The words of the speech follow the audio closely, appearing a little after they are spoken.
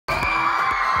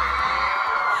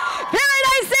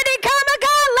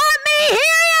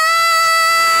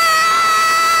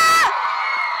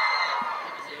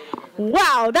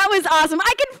Wow, that was awesome.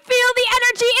 I can feel the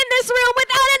energy in this room.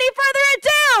 Without any further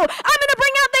ado, I'm going to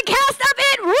bring out the cast of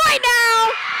it right now.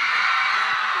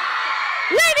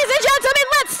 Ladies and gentlemen,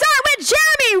 let's start with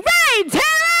Jeremy Ray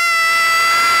Taylor.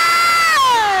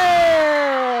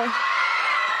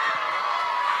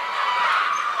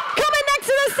 Coming next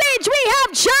to the stage, we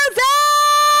have Joseph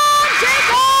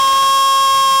Jacobs.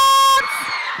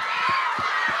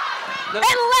 And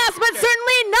last but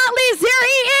certainly not least, here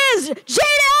he is,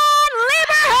 Jaeden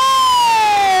Lieberher.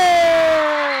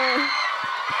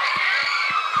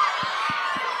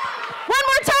 One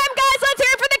more time, guys, let's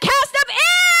hear it for the cast of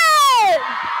it.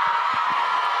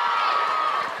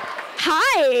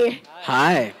 Hi.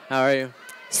 Hi, how are you?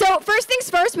 So first things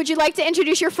first, would you like to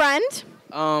introduce your friend?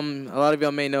 A lot of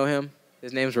y'all may know him.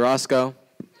 His name's Roscoe.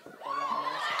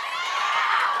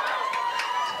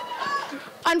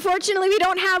 Unfortunately, we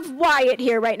don't have Wyatt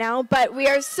here right now, but we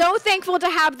are so thankful to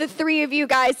have the three of you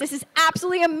guys. This is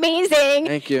absolutely amazing.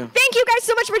 Thank you. Thank you guys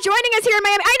so much for joining us here in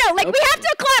Miami. I know, like, we have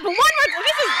to clap one more.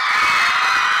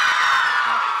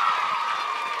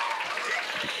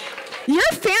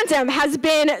 Your fandom has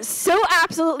been so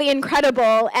absolutely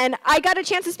incredible, and I got a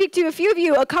chance to speak to a few of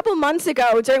you a couple months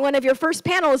ago during one of your first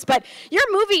panels, but your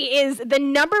movie is the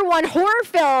 #1 horror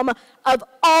film of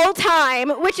all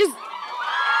time, which is...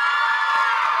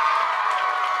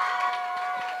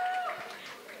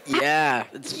 Yeah,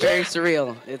 it's very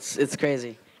surreal. It's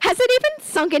crazy. Has it even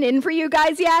sunken in for you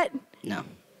guys yet? No.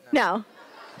 No.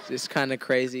 It's just kind of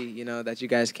crazy, you know, that you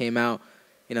guys came out.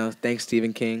 You know, thanks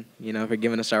Stephen King, you know, for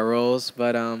giving us our roles.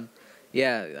 But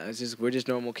yeah, we're just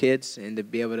normal kids, and to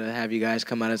be able to have you guys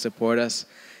come out and support us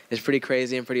is pretty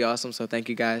crazy and pretty awesome. So thank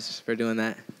you guys for doing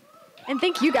that. And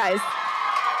thank you guys.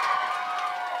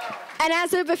 And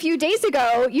as of a few days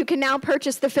ago, you can now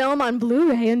purchase the film on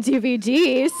Blu-ray and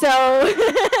DVD. So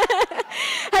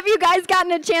have you guys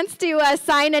gotten a chance to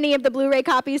sign any of the Blu-ray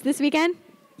copies this weekend?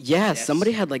 Yeah, Yes.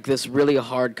 somebody had like this really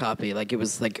hard copy. Like it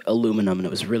was like aluminum and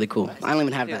it was really cool. I don't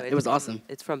even have that. It was awesome.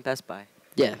 It's from Best Buy.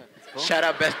 Yeah. Shout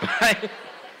out Best Buy.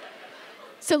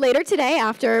 So later today,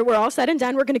 after we're all said and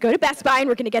done, we're going to go to Best Buy and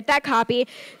we're going to get that copy.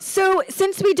 So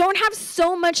since we don't have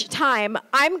so much time,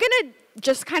 I'm going to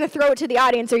just kind of throw it to the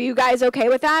audience. Are you guys okay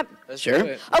with that? Let's Sure. do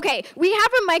it. Okay, we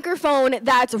have a microphone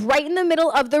that's right in the middle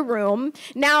of the room.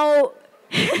 Now,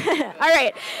 all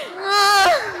right,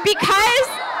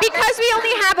 because we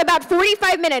only have about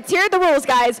 45 minutes, here are the rules,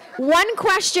 guys. One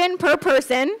question per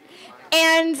person,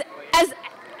 and as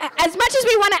much as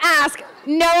we want to ask,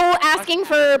 no asking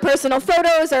for personal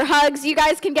photos or hugs. You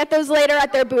guys can get those later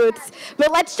at their booths.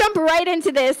 But let's jump right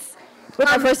into this with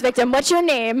our first victim. What's your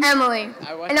name? Emily.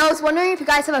 And I was wondering if you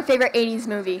guys have a favorite 80s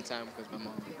movie. Time because my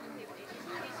mom.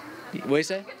 What do you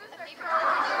say?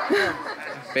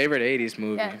 Favorite 80s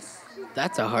movie? Yes.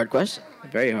 That's a hard question.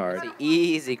 Very hard. It's an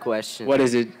easy question. What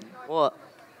is it? Well,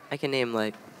 I can name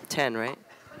like 10, right?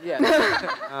 Yeah.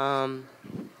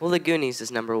 Well, The Goonies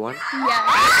is #1.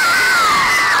 Yeah.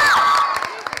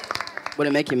 Would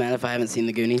it make you mad if I haven't seen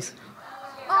The Goonies?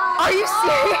 Are you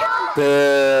serious?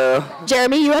 Boo.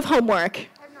 Jeremy, you have homework.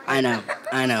 I know.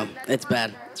 It's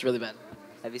bad. It's really bad.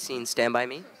 Have you seen Stand By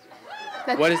Me?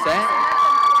 What is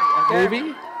that? A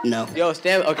movie? No. Yo,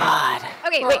 stand. Okay. God.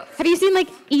 Okay, wait. Have you seen, like,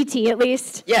 E.T. at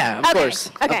least? Yeah, of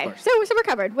course. Okay, Of course. so we're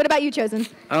covered. What about you, Chosen?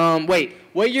 Wait.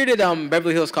 What year did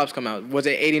Beverly Hills Cops come out? Was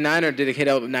it 89 or did it hit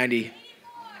up 90?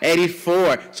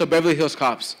 84. So Beverly Hills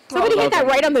Cops. Somebody hit that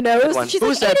right on the nose. One. She's Who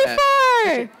like, said that?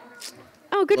 84.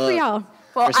 Oh, good for Look. y'all.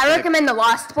 Well, I Respect. recommend The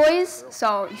Lost Boys,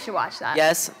 so you should watch that.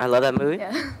 Yes, I love that movie.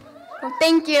 Yeah. Well,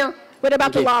 thank you. What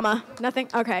about the Okay. llama? Nothing?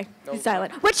 Okay, he's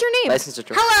silent. What's your name? License to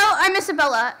Drive. Hello, I'm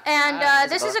Isabella, and Hi,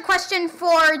 this is Isabella. a question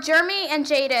for Jeremy and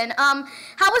Jaeden.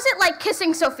 How was it like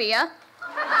kissing Sophia?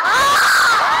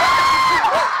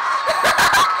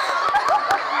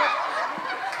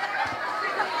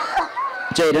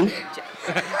 Jaeden.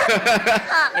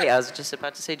 Hey, I was just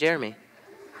about to say Jeremy.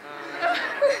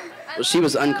 Well, she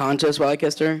was unconscious while I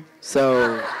kissed her,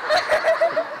 so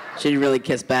she didn't really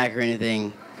kiss back or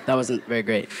anything. That wasn't very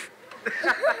great.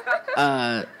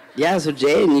 Yeah, so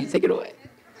Jaeden, you take it away.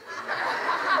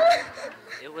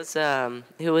 It was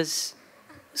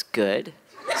good.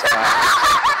 It's fine.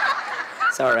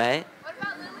 It's all right.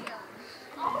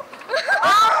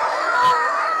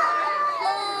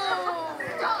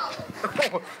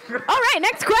 All right,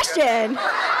 next question.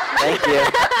 Thank you.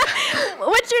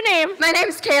 What's your name? My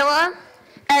name's Kayla,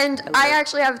 and I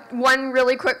actually have one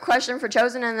really quick question for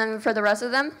Chosen and then for the rest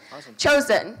of them. Awesome.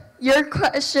 Chosen,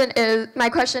 my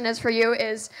question is for you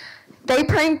is, they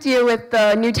pranked you with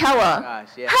the Nutella. Gosh,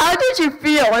 yeah. How did you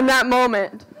feel in that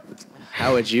moment?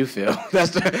 How would you feel?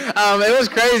 It was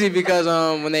crazy because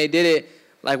when they did it,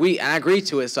 I agreed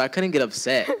to it, so I couldn't get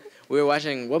upset. We were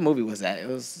watching, what movie was that? It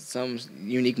was some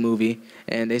unique movie,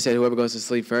 and they said whoever goes to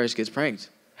sleep first gets pranked.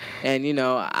 And, you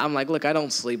know, I'm like, look, I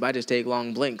don't sleep. I just take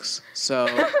long blinks. So,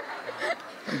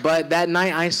 but that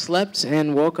night I slept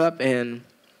and woke up and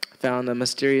found a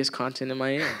mysterious content in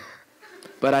my ear.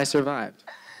 But I survived.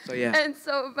 So, yeah. And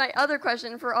so my other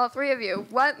question for all three of you,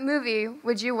 what movie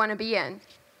would you want to be in?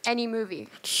 Any movie.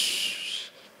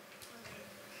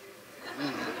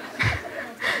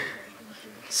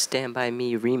 Stand By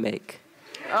Me remake.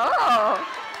 Oh.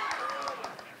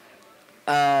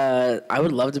 I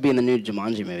would love to be in the new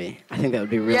Jumanji movie. I think that would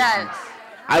be really fun. Yes.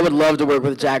 I would love to work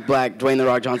with Jack Black, Dwayne The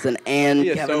Rock Johnson, and He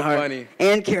is Kevin so Hart, funny.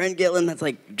 and Karen Gillan. That's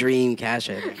like dream cash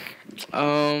in.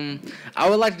 I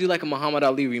would like to do like a Muhammad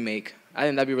Ali remake. I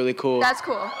think that'd be really cool. That's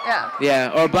cool. Yeah.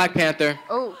 Yeah, or Black Panther.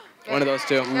 Oh. One of those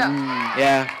two. Yeah.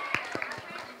 Yeah.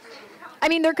 I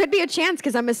mean, there could be a chance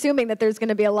because I'm assuming that there's going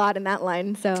to be a lot in that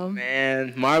line. So.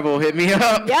 Man, Marvel, hit me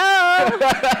up. Yo.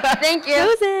 Thank you.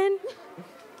 Chosen.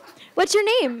 What's your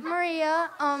name? Maria,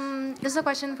 this is a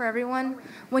question for everyone.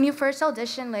 When you first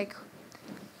auditioned, like,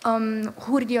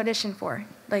 who did you audition for?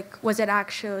 Like, was it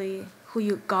actually who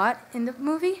you got in the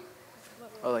movie?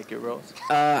 Oh, like your roles?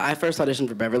 I first auditioned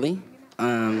for Beverly.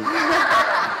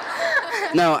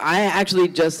 No, I actually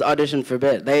just auditioned for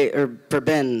for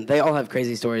Ben. They all have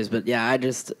crazy stories, but yeah, I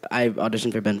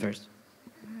auditioned for Ben first.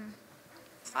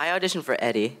 I auditioned for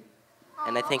Eddie,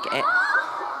 and I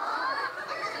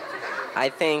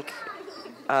think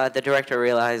the director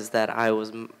realized that I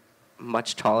was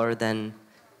much taller than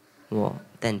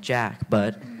Jack,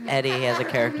 but Eddie as a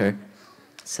character.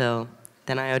 So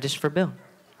then I auditioned for Bill.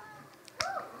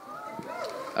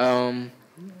 I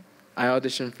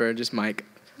auditioned for just Mike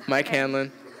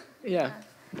Hanlon. Yeah.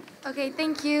 Okay,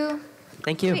 thank you.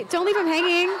 Thank you. Wait, don't leave him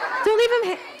hanging. Don't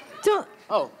leave him. Don't.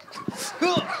 Oh.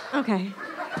 Okay.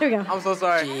 Here we go. I'm so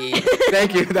sorry.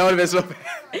 Thank you. That would have been so bad.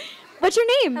 What's your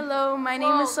name? Hello, my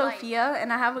name is Sophia,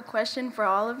 and I have a question for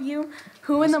all of you.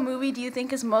 Who in the movie do you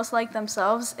think is most like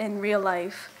themselves in real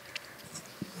life?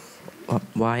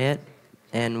 Wyatt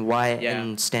and Yeah.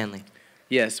 and Stanley.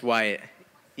 Yes, Wyatt.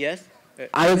 Yes?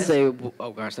 I would say,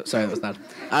 oh gosh, sorry, that was loud.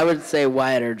 I would say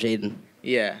Wyatt or Jaeden.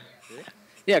 Yeah.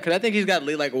 Yeah, because I think he's got,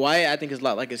 like, Wyatt, I think is a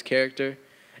lot like his character.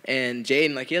 And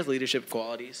Jaeden, like, he has leadership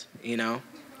qualities, you know?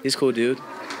 He's a cool dude.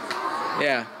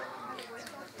 Yeah.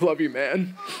 Love you,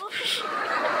 man.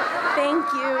 Thank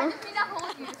you.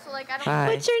 Hi.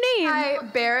 What's your name? Hi,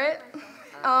 Barrett.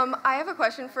 I have a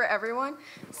question for everyone.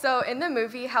 So in the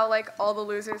movie, how like all the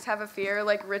losers have a fear,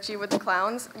 like Richie with the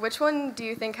clowns, which one do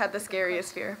you think had the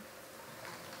scariest fear?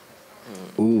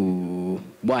 Ooh,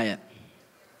 Wyatt.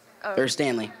 Oh. Or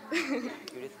Stanley.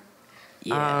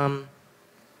 Yeah,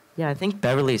 I think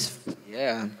Beverly's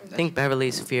Yeah.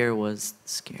 fear was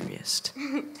scariest.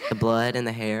 The blood and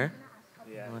the hair.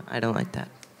 Yeah. I don't like that.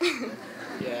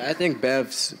 Yeah, I think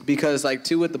Bev's, because, like,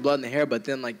 too with the blood in the hair, but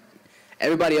then, like,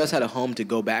 everybody else had a home to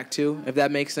go back to, if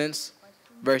that makes sense.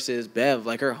 Versus Bev,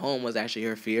 like, her home was actually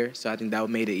her fear, so I think that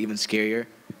made it even scarier,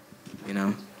 you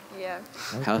know? Yeah.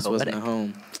 House wasn't a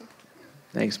home.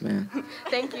 Thanks, man.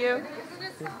 Thank you.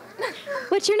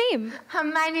 What's your name?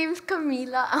 My name's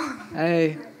Camila.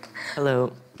 Hey.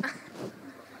 Hello.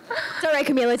 It's all right,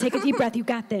 Camila. Take a deep breath. You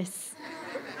got this.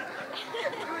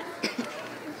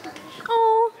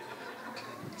 Oh.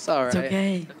 It's all right. It's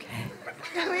okay.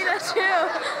 Camila, chill.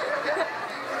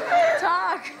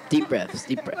 Talk. Deep breaths,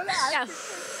 deep breaths.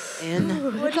 Yes.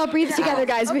 And Let's all breathe together,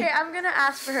 guys. Okay, I'm gonna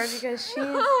ask for her because she's.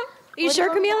 You sure,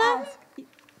 Camila?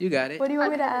 you got it. What do you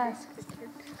want me to ask?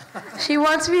 She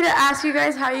wants me to ask you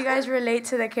guys how you guys relate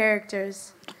to the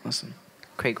characters. Awesome.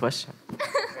 Great question.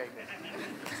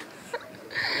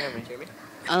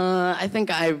 I think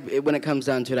when it comes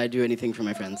down to it, I do anything for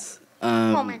my friends.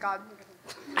 Oh my god.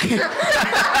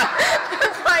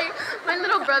 my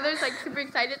little brother's like super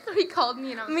excited, so he called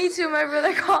me and Me too. My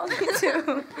brother called me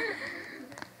too.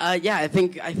 Yeah, I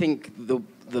think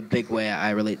the big way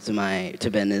I relate to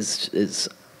Ben is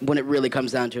when it really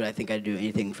comes down to it, I think I do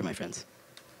anything for my friends.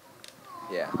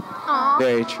 Yeah.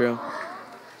 Very true.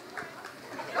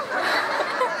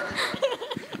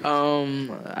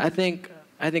 I think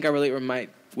I relate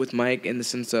with Mike in the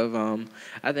sense of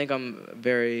I think I'm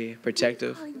very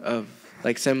protective of,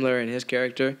 like, similar in his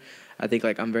character. I think,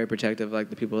 like, I'm very protective of, like,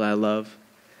 the people that I love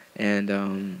and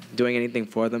doing anything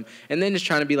for them. And then just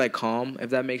trying to be, like, calm,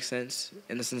 if that makes sense,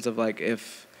 in the sense of, like,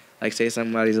 if, like, say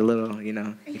somebody's a little, you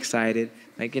know, excited,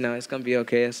 like, you know, it's going to be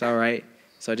okay, it's all right.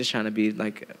 So just trying to be,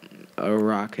 like, a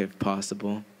rock if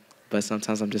possible. But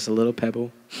sometimes I'm just a little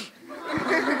pebble.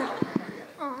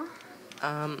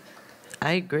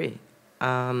 I agree.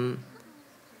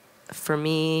 for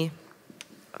me,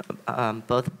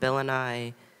 both Bill and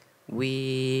I,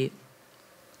 we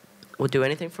will do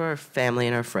anything for our family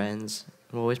and our friends.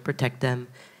 We'll always protect them.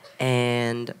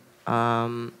 And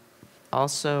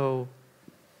also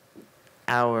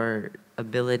our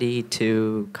ability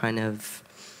to kind of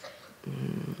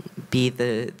be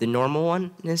the normal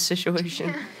one in this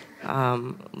situation.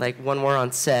 Like when we're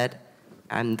on set,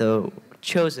 I'm the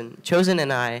chosen. Chosen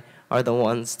and I are the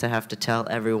ones to have to tell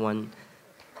everyone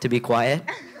to be quiet.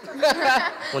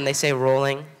 When they say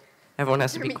rolling, everyone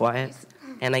has to be quiet.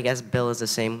 And I guess Bill is the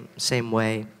same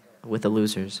way with the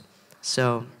losers.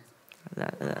 So,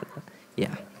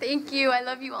 yeah. Thank you. I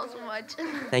love you all so much.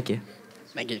 Thank you.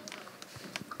 Thank you.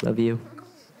 Love you.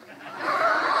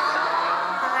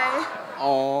 Hi,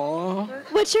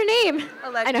 Aww. What's your name?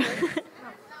 Alexis. I know.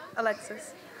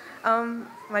 Alexis.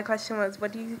 My question was,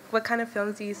 what kind of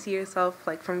films do you see yourself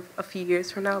like from a few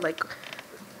years from now? Like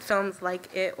films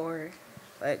like it, or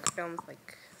like films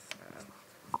like.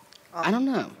 I don't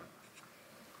know.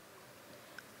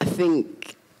 I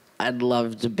think I'd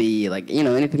love to be like,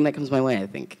 anything that comes my way. I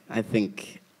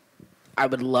think I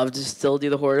would love to still do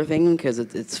the horror thing because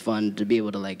it's fun to be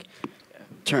able to like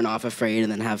turn off afraid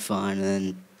and then have fun and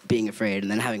then being afraid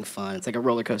and then having fun. It's like a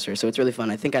roller coaster, so it's really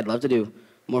fun. I think I'd love to do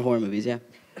more horror movies. Yeah.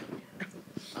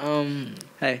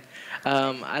 Hey,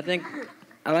 I think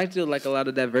I like to do like a lot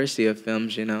of diversity of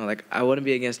films. Like I wouldn't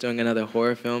be against doing another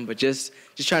horror film, but just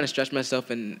trying to stretch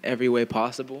myself in every way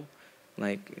possible,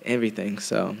 like everything.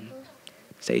 So,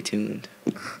 stay tuned.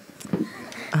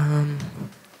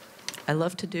 I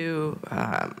love to do.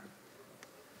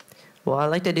 Well, I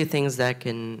like to do things that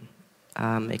can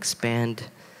expand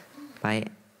by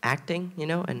acting,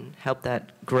 and help that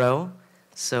grow.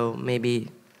 So maybe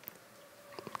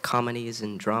comedies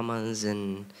and dramas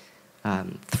and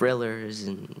thrillers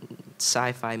and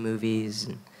sci-fi movies.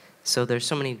 And so there's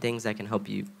so many things that can help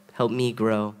me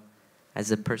grow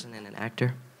as a person and an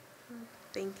actor.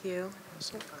 Thank you.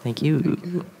 Thank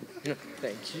you.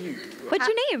 Thank you. What's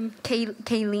your name?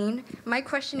 Kayleen, my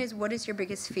question is, what is your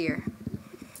biggest fear?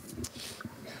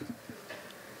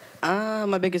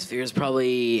 My biggest fear is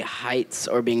probably heights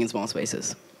or being in small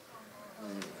spaces.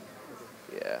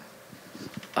 Yeah.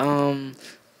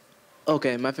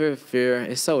 Okay, my favorite fear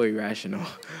is so irrational.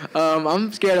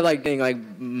 I'm scared of like getting like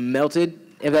melted.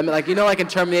 If that like like in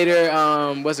Terminator,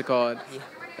 what's it called?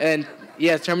 And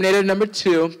yeah, Terminator number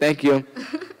 2. Thank you.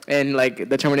 And like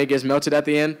the Terminator gets melted at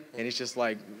the end, and it's just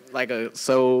like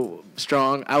so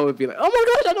strong. I would be like, oh my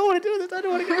gosh, I don't want to do this. I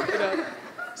don't want to get it.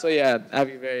 So yeah, I'd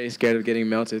be very scared of getting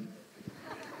melted.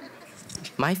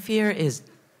 My fear is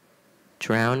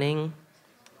drowning,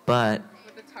 but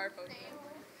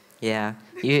yeah,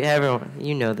 everyone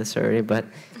know this already. But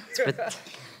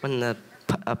when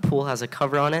a pool has a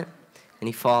cover on it, and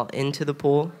you fall into the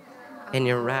pool, and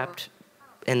you're wrapped,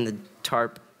 and the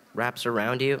tarp wraps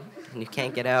around you, and you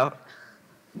can't get out,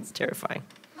 it's terrifying.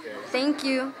 Thank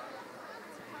you.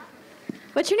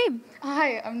 What's your name?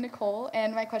 Hi, I'm Nicole,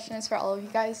 and my question is for all of you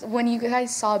guys. When you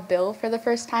guys saw Bill for the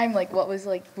first time, like, what was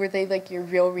were they your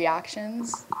real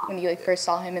reactions when you first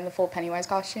saw him in the full Pennywise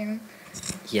costume?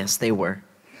 Yes, they were.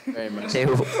 Very much.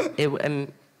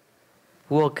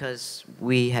 Well, because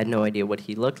we had no idea what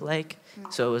he looked like,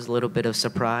 so it was a little bit of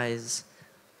surprise,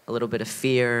 a little bit of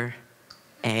fear,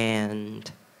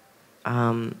 and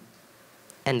a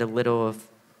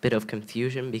bit of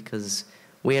confusion because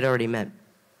we had already met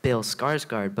Bill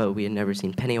Skarsgård, but we had never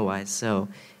seen Pennywise, so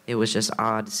it was just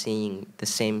odd seeing the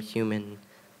same human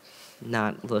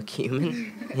not look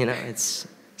human. It's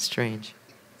strange.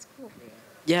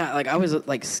 Yeah, I was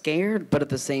scared, but at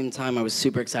the same time I was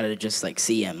super excited to just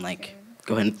see him,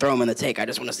 go ahead and throw him in the take. I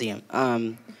just want to see him.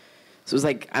 So it was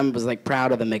I was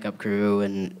proud of the makeup crew,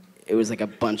 and it was a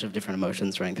bunch of different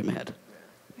emotions running through my head.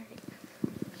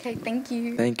 Okay, thank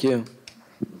you. Thank you.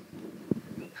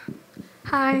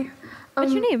 Hi.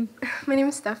 What's your name? My name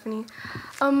is Stephanie.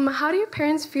 How do your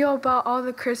parents feel about all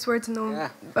the curse words in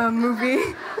the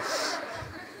movie?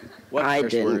 What I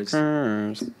curse didn't words?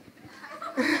 curse.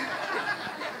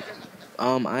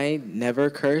 I never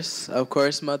curse, of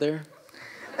course, Mother.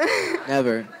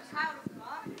 Never.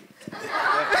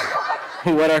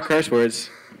 What are curse words?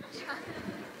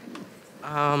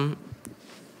 I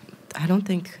don't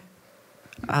think.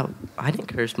 I didn't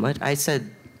curse much. I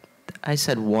said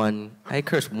one. I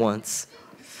cursed once.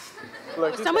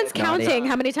 Someone's counting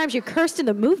how many times you cursed in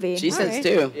the movie. She All says right.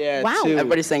 2. Yeah, Wow. 2.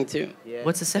 Everybody's saying 2. Yeah.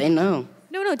 What's the They second? know.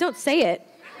 No, don't say it.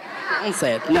 Don't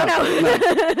say it. No.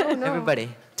 No. Everybody,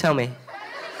 tell me.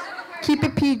 Keep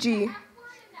it PG.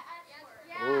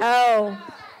 Oh.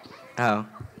 Oh,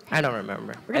 I don't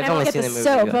remember. We're gonna I've have only to seen get the the movie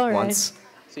soap, all right. once.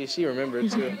 See, she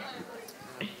remembered too.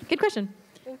 Good question.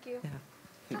 Thank you.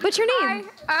 What's your name?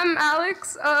 Hi, I'm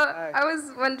Alex. I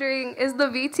was wondering, is the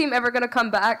V team ever gonna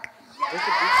come back?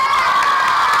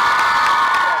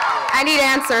 I need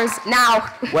answers now.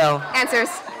 Well, Answers.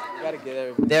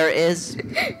 there is.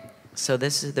 So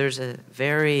there's a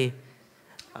very,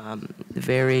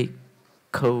 very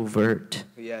covert.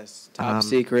 Yes. Top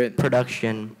secret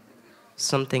production.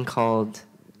 Something called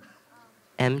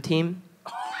M Team.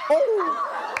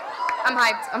 I'm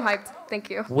hyped. I'm hyped. Thank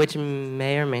you. Which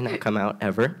may or may not come out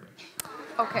ever.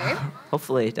 Okay.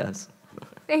 Hopefully it does.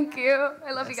 Thank you.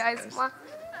 I love you guys. Mwah.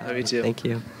 Love you too. Thank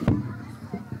you.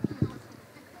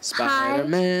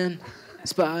 Spider-Man.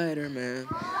 Spider-Man.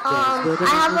 I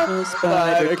have a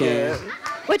Spider-Man.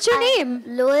 What's your name?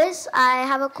 Louis, I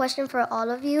have a question for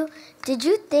all of you. Did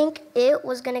you think it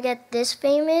was gonna get this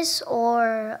famous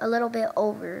or a little bit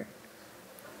over?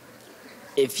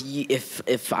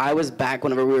 If I was back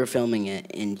whenever we were filming it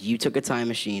and you took a time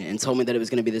machine and told me that it was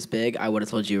gonna be this big, I would have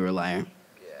told you were a liar.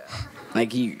 Yeah.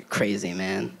 Like, you crazy,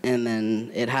 man. And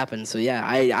then it happened. So yeah,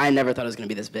 I never thought it was gonna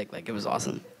be this big. Like, it was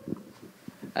awesome.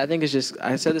 I think it's just,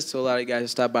 I said this to a lot of you guys who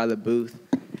stopped by the booth.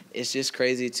 It's just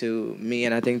crazy to me,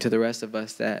 and I think to the rest of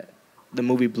us, that the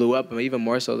movie blew up, and even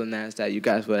more so than that is that you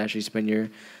guys would actually spend your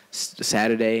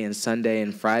Saturday and Sunday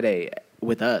and Friday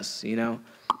with us, you know?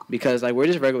 Because, like, we're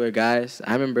just regular guys.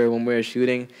 I remember when we were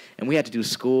shooting, and we had to do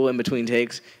school in between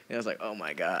takes, and I was like, oh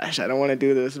my gosh, I don't want to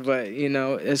do this. But, you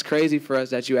know, it's crazy for us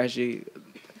that you actually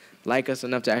like us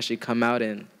enough to actually come out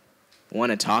and want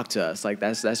to talk to us. Like,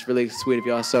 that's really sweet of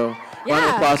y'all. So, round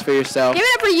of applause for yourself. Give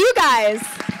it up for you guys.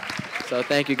 So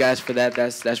thank you guys for that.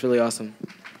 That's really awesome.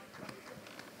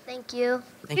 Thank you.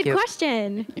 Good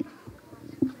question.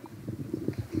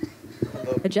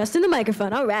 Adjusting the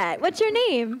microphone. All right. What's your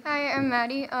name? Hi, I'm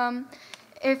Maddie.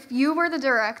 If you were the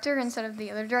director instead of the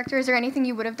other director, is there anything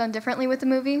you would have done differently with the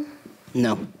movie?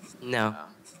 No. No.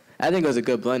 I think it was a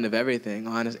good blend of everything,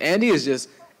 honest. Andy is just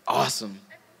awesome.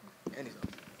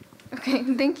 Okay,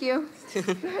 thank you.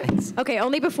 Okay,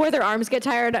 only before their arms get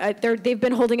tired. They've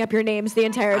been holding up your names the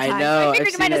entire time. I know, I figured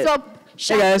I've you might seen as it. well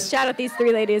Hey, guys. shout out these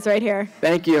three ladies right here.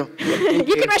 Thank you.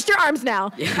 You can rest your arms now.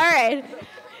 All right.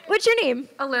 What's your name?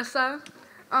 Alyssa.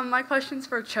 My question's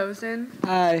for Chosen.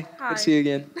 Hi. Hi. Good to see you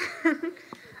again.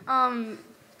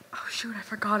 Oh shoot, I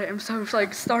forgot it. I'm so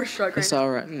like starstruck It's right all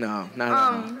right. No, not at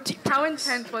all. How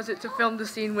intense was it to film the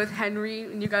scene with Henry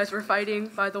and you guys were fighting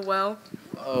by the well?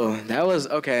 Oh, that was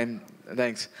okay.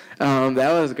 Thanks. That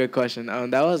was a good question.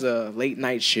 That was a late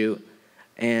night shoot,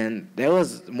 and that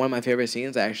was one of my favorite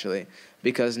scenes actually,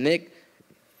 because Nick.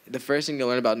 The first thing you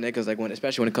learn about Nick is like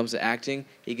especially when it comes to acting,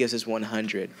 he gives us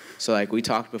 100. So like we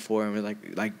talked before, and we're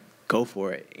like go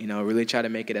for it. You know, really try to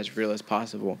make it as real as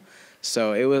possible.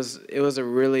 So it was a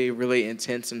really, really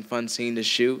intense and fun scene to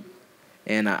shoot,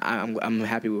 and I'm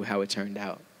happy with how it turned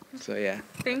out. So yeah.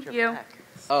 Thank you.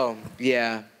 Oh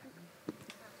yeah.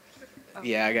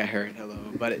 Yeah, I got hurt. Hello,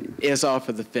 but it's all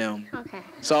for the film. Okay.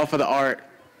 It's all for the art.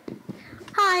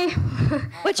 Hi.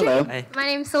 What's Hello. your name? Hi. My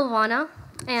name's Silvana,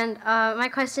 and my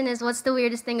question is, what's the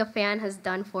weirdest thing a fan has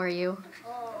done for you?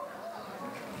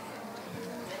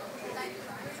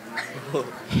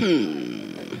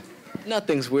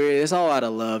 Nothing's weird. It's all out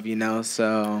of love, you know.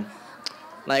 So,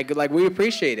 like we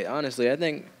appreciate it. Honestly, I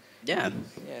think. Yeah.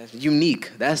 Yeah, it's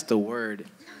unique. That's the word.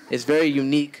 It's very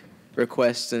unique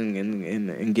requests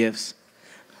and gifts.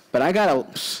 But I got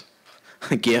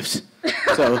a gift.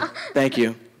 So thank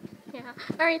you. Yeah.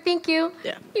 All right. Thank you.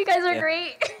 Yeah. You guys are Yeah.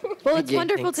 great. Well, it's Yeah,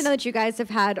 wonderful thanks. to know that you guys have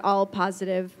had all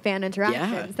positive fan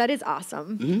interactions. Yeah. That is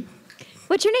awesome. Mm-hmm.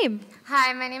 What's your name?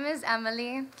 Hi, my name is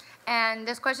Emily, and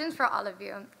this question's for all of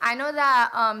you. I know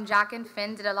that Jack and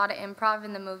Finn did a lot of improv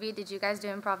in the movie. Did you guys do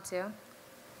improv too?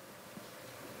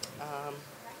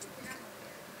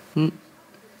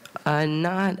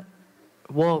 Not.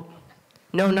 Well,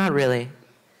 no, not really.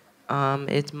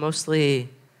 It's mostly.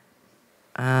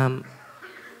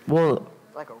 Well.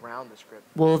 Like around the script.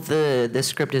 Well, the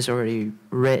script is already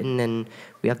written, and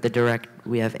we have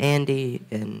we have Andy,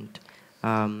 and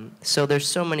so there's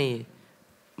so many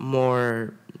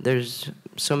more. There's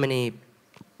so many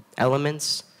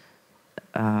elements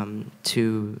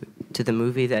to the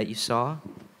movie that you saw,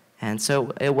 and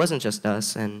so it wasn't just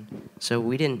us, and so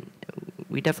we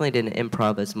definitely didn't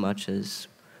improv as much as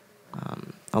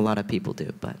a lot of people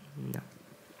do, but no.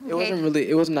 It wasn't really.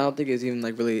 It wasn't. I don't think it was even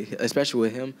like really, especially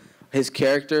with him. His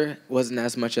character wasn't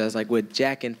as much as like with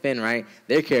Jack and Finn, right?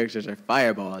 Their characters are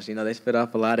fireballs. You know, they spit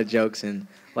off a lot of jokes and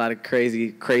a lot of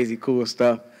crazy, cool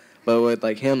stuff. But with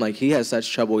like him, like he has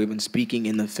such trouble even speaking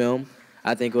in the film.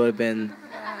 I think it would have been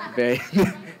very.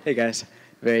 Hey guys,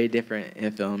 very different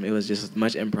in film. It was just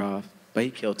much improv, but he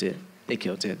killed it. They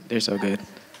killed it. They're so good.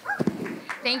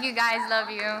 Thank you guys. Love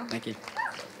you. Thank you.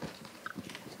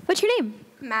 What's your name?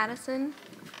 Madison.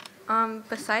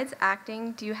 Besides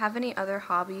acting, do you have any other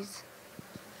hobbies?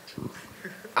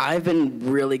 I've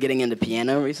been really getting into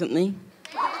piano recently.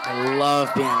 I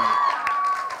love piano.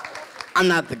 I'm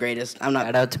not the greatest. I'm not.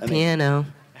 Shout out to piano.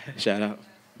 Shout out.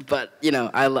 But you know,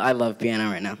 I love piano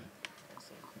right now.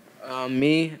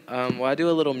 Me, well, I do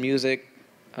a little music,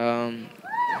 a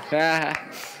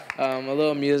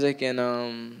little music, and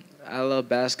I love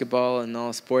basketball and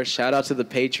all sports. Shout out to the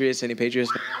Patriots. Any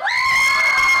Patriots?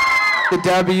 The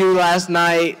W last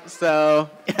night. So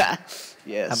yes.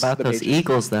 How about the those Patriots.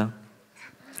 Eagles, though?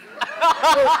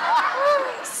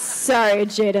 Sorry,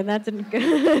 Jaeden, that didn't go.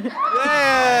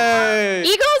 Yay!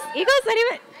 Eagles,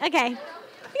 anyone? Okay.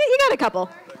 You got a couple.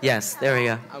 Yes, there we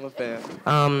go. I'm a fan.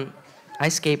 I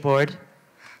skateboard.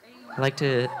 I like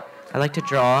to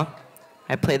draw.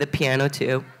 I play the piano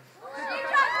too.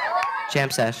 Jam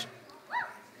sesh.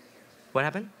 What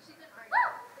happened?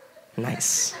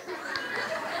 Nice.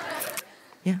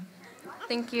 Yeah.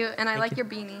 Thank you, and I Thank like you. your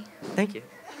beanie. Thank you.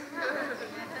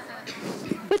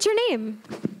 What's your name?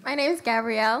 My name is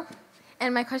Gabrielle,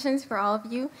 and my question is for all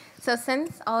of you. So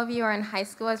since all of you are in high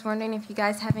school, I was wondering if you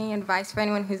guys have any advice for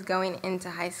anyone who's going into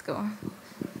high school.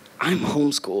 I'm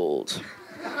homeschooled.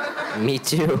 Me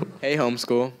too. Hey,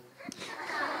 homeschool.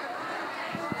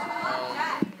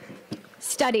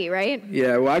 Study, right?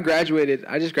 Yeah, well, I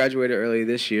just graduated early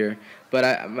this year. But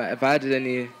if I did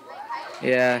any,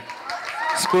 yeah.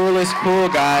 School is cool,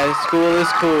 guys. School is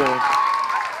cool.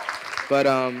 But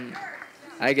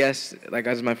I guess, like,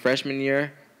 as my freshman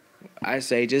year, I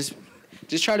say just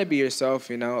try to be yourself,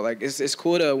 you know? Like, it's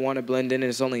cool to want to blend in, and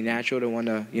it's only natural to want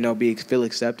to, you know, feel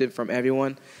accepted from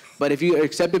everyone. But if you're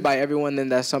accepted by everyone, then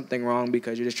that's something wrong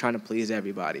because you're just trying to please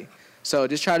everybody. So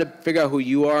just try to figure out who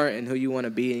you are and who you want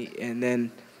to be, and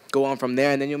then go on from there,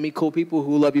 and then you'll meet cool people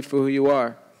who love you for who you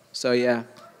are. So, yeah,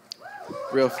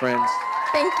 real friends.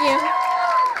 Thank you.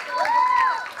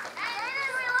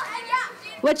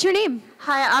 What's your name?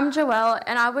 Hi, I'm Joelle,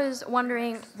 and I was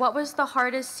wondering, what was the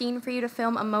hardest scene for you to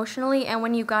film emotionally, and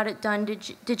when you got it done,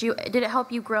 did it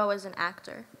help you grow as an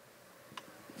actor?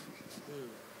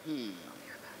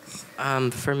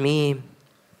 For me,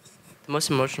 the most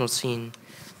emotional scene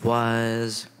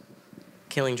was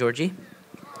killing Georgie.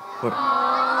 And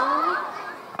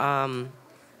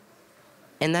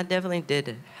that definitely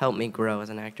did help me grow as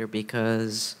an actor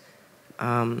because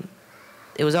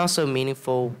it was also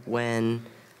meaningful when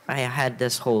I had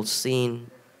this whole scene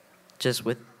just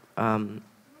with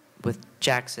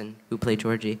Jackson, who played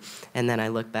Georgie, and then I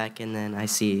look back and then I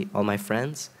see all my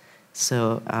friends.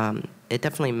 So it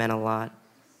definitely meant a lot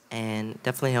and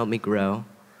definitely helped me grow.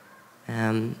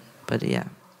 But yeah,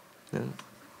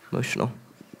 emotional.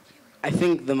 I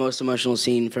think the most emotional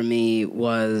scene for me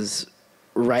was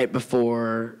right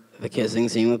before the kissing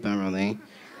scene with Beverly.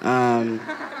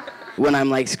 When I'm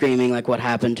like screaming like what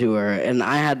happened to her, and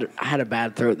I had a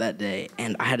bad throat that day,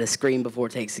 and I had to scream before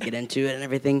takes to get into it and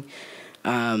everything.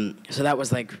 So that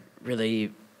was like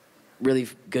really, really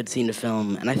good scene to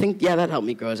film, and I think that helped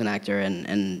me grow as an actor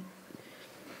and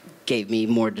gave me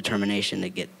more determination to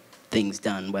get things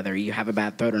done, whether you have a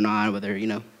bad throat or not, whether you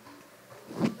know.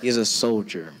 He's a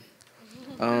soldier.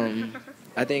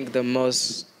 I think the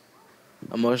most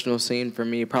emotional scene for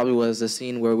me probably was the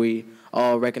scene where we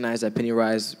all recognize that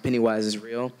Pennywise is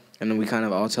real, and then we kind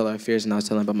of all tell our fears, and I was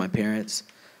telling about my parents.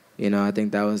 You know, I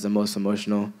think that was the most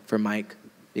emotional for Mike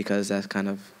because that's kind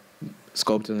of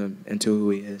sculpted him into who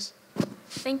he is.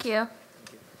 Thank you.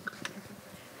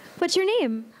 What's your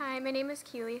name? Hi, my name is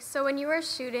Keely. So when you were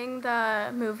shooting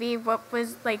the movie,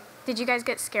 did you guys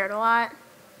get scared a lot?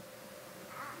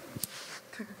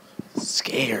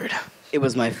 Scared. It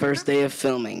was my first day of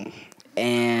filming,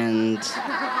 and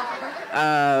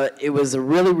it was a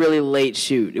really, really late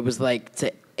shoot. It was like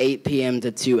to 8 p.m.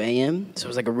 to 2 a.m., so it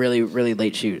was like a really, really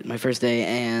late shoot. My first day,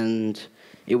 and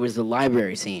it was the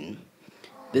library scene.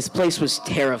 This place was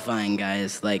terrifying,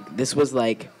 guys. Like, this was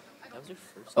like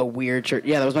a weird church.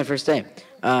 Yeah, that was my first day.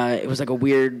 It was like a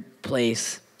weird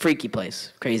place, freaky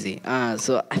place, crazy.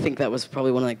 So I think that was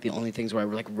probably one of like the only things where I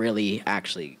like really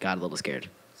actually got a little scared.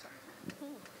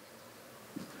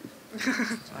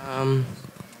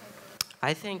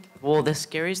 I think, the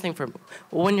scariest thing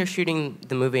when you're shooting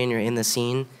the movie and you're in the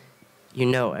scene, you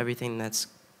know everything that's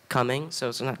coming, so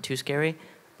it's not too scary.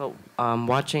 But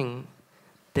watching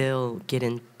Bill get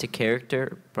into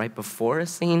character right before a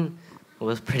scene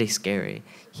was pretty scary.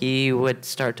 He would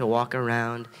start to walk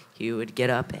around. He would get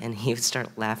up and he would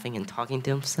start laughing and talking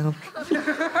to himself.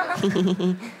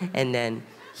 and then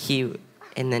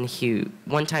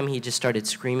one time he just started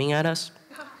screaming at us.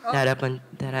 That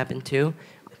happened too,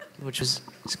 which was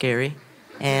scary.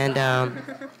 And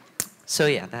so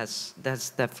yeah, that's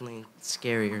definitely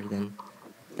scarier than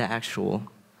the actual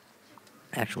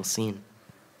scene.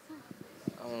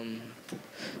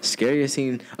 Scariest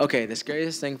scene. Okay, the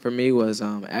scariest thing for me was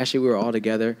actually we were all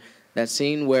together. That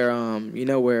scene where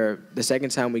where the second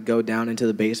time we go down into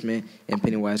the basement and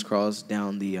Pennywise crawls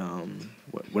down the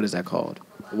what is that called?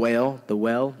 Well,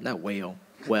 not whale.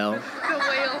 Well.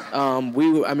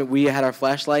 We had our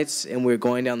flashlights and we were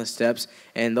going down the steps,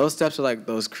 and those steps are like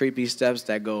those creepy steps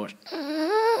that go,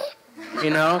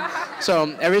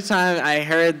 So every time I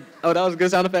heard, that was a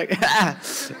good sound effect.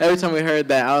 Every time we heard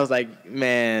that, I was like,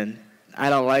 man, I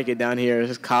don't like it down here. It's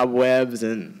just cobwebs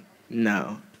and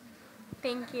no.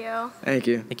 Thank you. Thank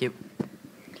you. Thank you.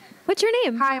 What's your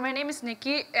name? Hi, my name is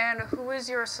Nikki, and who is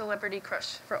your celebrity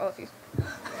crush for all of you?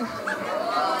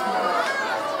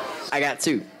 I got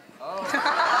two.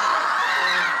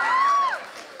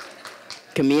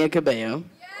 Camilla Cabello.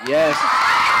 Yes.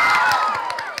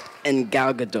 And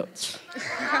Gal Gadot.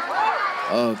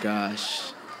 Oh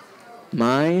gosh.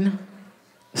 Mine?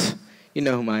 You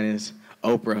know who mine is.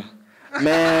 Oprah.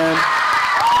 Man,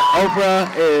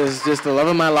 Oprah is just the love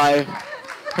of my life.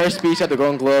 Her speech at the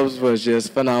Golden Globes was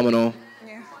just phenomenal.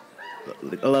 Yeah.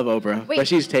 I love Oprah. Wait. But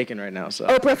she's taken right now, so.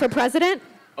 Oprah for president?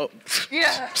 Oh.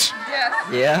 Yeah.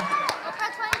 Yeah. Yeah.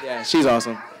 Yeah, she's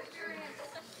awesome.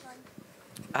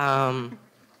 Halle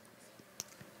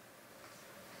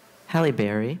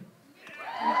Berry,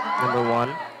 number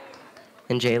one,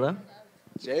 and J-Lo.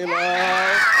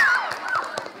 J-Lo.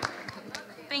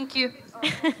 Thank you.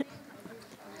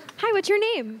 Hi, what's your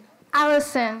name?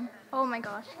 Allison. Oh my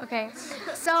gosh. Okay.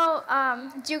 So,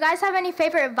 do you guys have any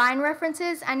favorite Vine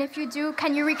references? And if you do,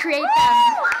 can you recreate them?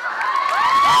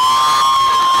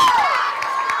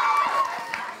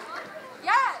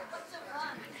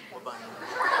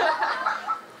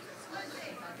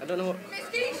 I don't know what.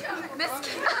 Miss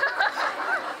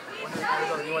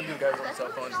You want to do guys on cell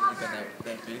phones and look at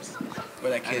that piece?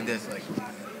 Where that kid does like.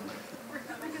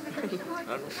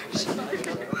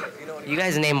 You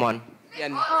guys name one.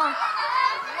 Yeah.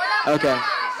 Okay.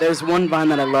 There's one Vine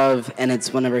that I love, and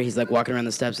it's whenever he's like walking around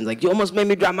the steps and he's like, "You almost made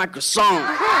me drop my croissant."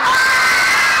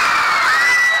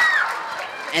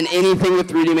 And anything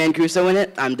with Rudy Mancuso in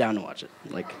it, I'm down to watch it.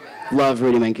 Like, love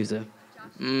Rudy Mancuso.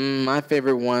 My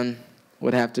favorite one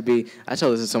would have to be, I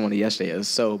told this to someone yesterday, it was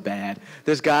so bad.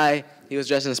 This guy, he was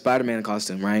dressed in a Spider-Man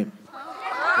costume, right?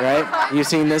 Right? You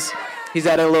seen this? He's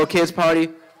at a little kid's party.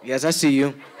 Yes, I see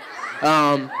you.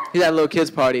 He's at a little kid's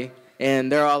party,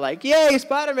 and they're all like, "Yay,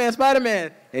 Spider-Man,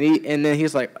 Spider-Man!" And then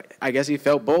he's like, I guess he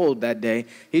felt bold that day.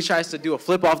 He tries to do a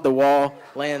flip off the wall,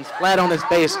 lands flat on his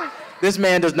face. This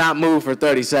man does not move for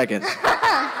 30 seconds,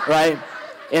 right?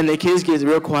 And the kids get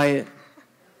real quiet,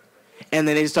 and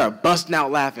then they start busting out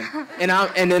laughing. And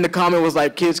then the comment was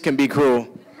like, "Kids can be cruel."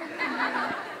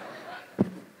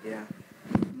 Yeah.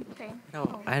 Okay.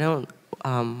 No, I don't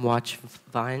watch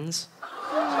Vines.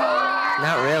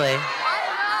 Not really.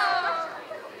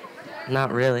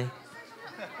 Not really.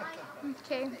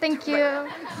 Okay. Thank you.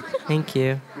 Thank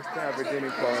you.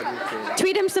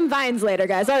 Tweet him some vines later,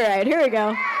 guys. All right, here we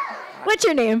go. What's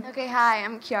your name? Okay, hi,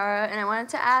 I'm Kiara, and I wanted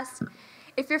to ask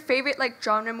if your favorite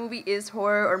genre movie is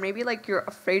horror, or maybe you're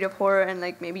afraid of horror and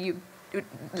maybe you would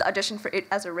audition for it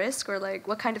as a risk, or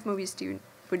what kind of movies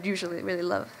would usually really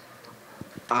love?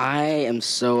 I am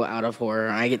so out of horror.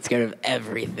 I get scared of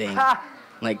everything,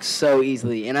 so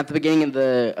easily. And at the beginning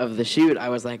of the shoot, I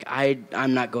was like,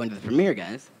 I'm not going to the premiere,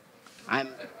 guys. I'm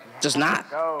just not.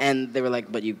 And they were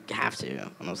like, "But you have to."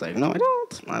 And I was like, "No, I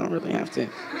don't. I don't really have to."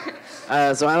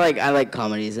 So I like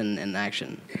comedies and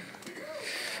action.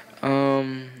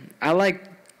 I like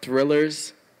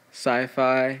thrillers,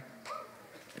 sci-fi.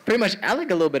 Pretty much, I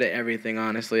like a little bit of everything,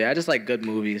 honestly. I just like good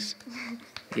movies.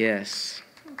 Yes.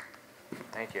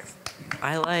 Thank you.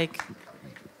 I like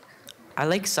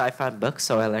sci-fi books,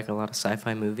 so I like a lot of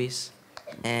sci-fi movies.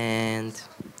 And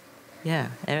yeah,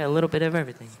 a little bit of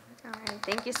everything. All right,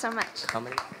 thank you so much.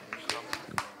 Comedy.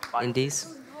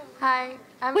 Indies. Hi.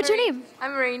 What's your name?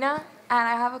 I'm Marina, and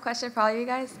I have a question for all of you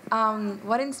guys.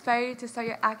 What inspired you to start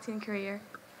your acting career?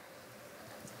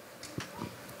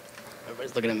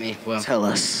 Everybody's looking at me. Well, tell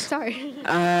us. Sorry.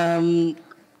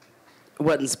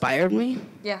 What inspired me?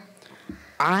 Yeah.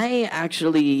 I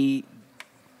actually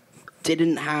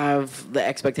didn't have the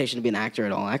expectation to be an actor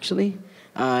at all, actually.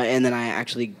 And then I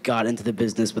actually got into the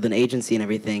business with an agency and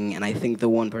everything, and I think the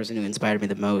one person who inspired me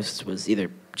the most was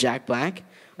either Jack Black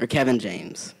or Kevin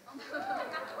James.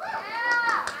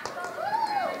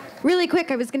 Really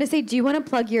quick, I was going to say, do you want to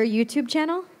plug your YouTube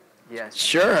channel? Yes.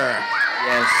 Sure.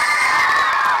 Yes.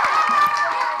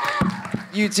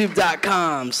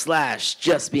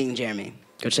 YouTube.com/JustBeingJeremy.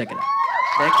 Go check it out.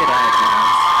 Check it out,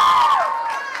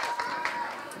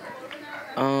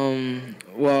 guys.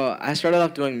 Well, I started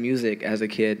off doing music as a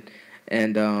kid,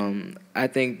 and I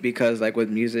think because like with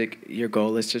music, your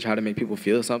goal is to try to make people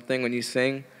feel something when you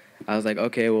sing. I was like,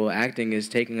 okay, well, acting is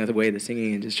taking away the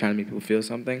singing and just trying to make people feel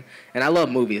something. And I love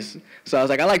movies, so I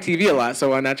was like, I like TV a lot, so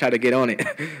why not try to get on it?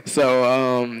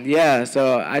 So yeah,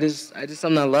 so I just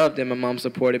something I loved, and my mom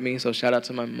supported me. So shout out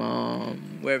to my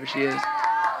mom, wherever she is.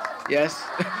 Yes.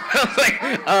 I was like,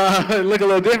 look a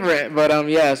little different, but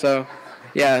yeah, so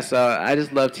I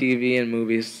just love TV and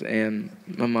movies, and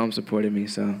my mom supported me,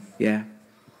 so yeah.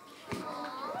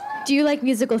 Do you like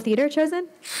musical theater, Chosen?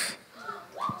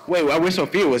 Wait, I wish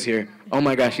Sophia was here. Oh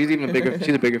my gosh, she's even bigger.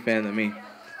 She's a bigger fan than me,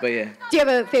 but yeah. Do you have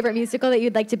a favorite musical that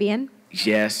you'd like to be in?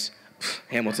 Yes,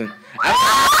 Hamilton.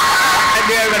 I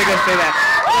knew I was gonna go say that.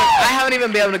 Look, I haven't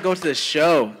even been able to go to the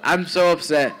show. I'm so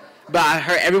upset. But I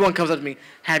heard everyone comes up to me,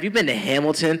 have you been to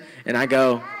Hamilton? And I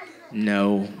go,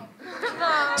 no.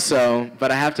 So,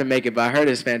 but I have to make it. But I heard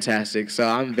it's fantastic, so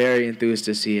I'm very enthused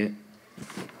to see it.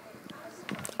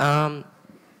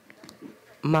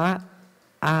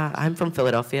 I'm from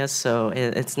Philadelphia, so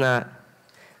it's not,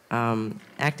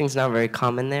 acting's not very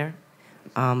common there.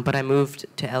 But I moved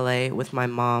to LA with my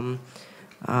mom,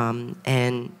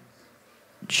 and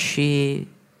she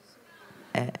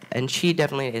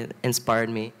definitely inspired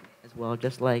me as well,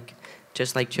 just like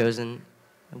Chosen.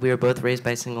 We were both raised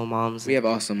by single moms. We have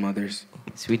awesome mothers.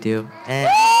 Yes, we do.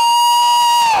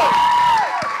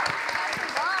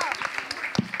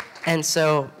 And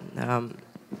so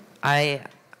I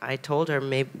told her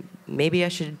maybe I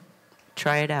should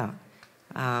try it out.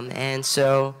 And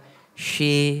so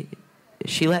she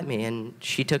let me, and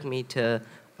she took me to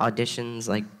auditions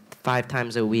like 5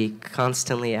 times a week,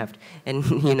 constantly after. And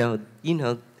you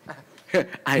know,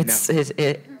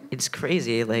 it's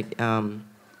crazy. Like,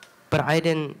 but I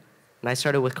didn't. And I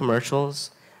started with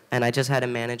commercials, and I just had a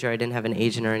manager. I didn't have an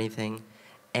agent or anything.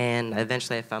 And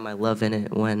eventually, I found my love in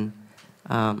it when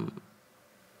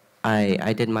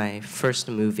I did my first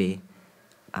movie,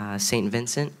 St.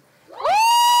 Vincent.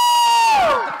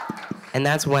 And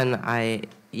that's when I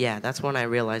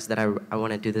realized that I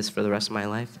want to do this for the rest of my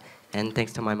life. And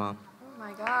thanks to my mom. Oh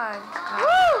my God.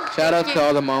 Shout out to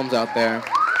all the moms out there.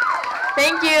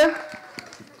 Thank you.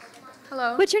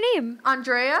 Hello. What's your name?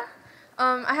 Andrea.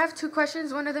 I have 2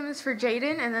 questions. One of them is for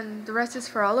Jaeden, and then the rest is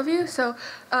for all of you. So,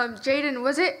 Jaeden,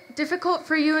 was it difficult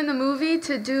for you in the movie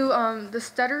to do the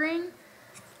stuttering?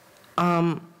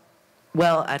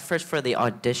 Well, at first for the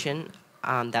audition,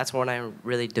 that's when I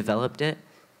really developed it.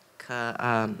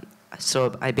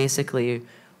 So I basically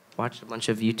watched a bunch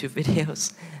of YouTube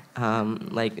videos,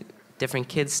 like different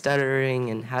kids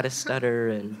stuttering and how to stutter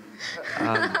and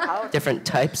different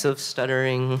types of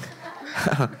stuttering.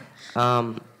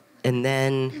 And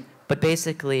then, but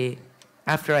basically,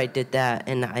 after I did that,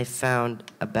 and I found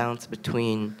a balance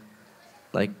between,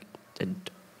 like,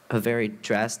 a very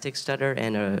drastic stutter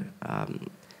and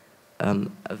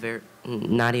a very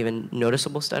not even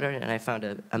noticeable stutter, and I found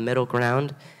a middle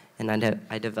ground, and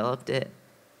I developed it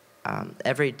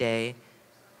every day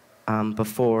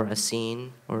before a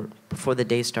scene or before the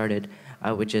day started.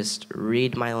 I would just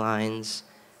read my lines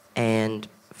and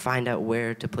find out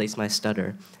where to place my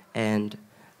stutter, and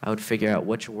I would figure out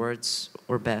which words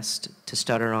were best to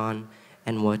stutter on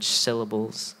and which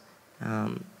syllables.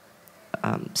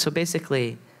 So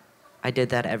basically, I did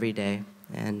that every day,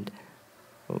 and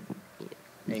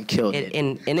killed it.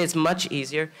 And it's much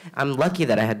easier. I'm lucky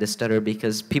that I had to stutter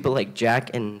because people like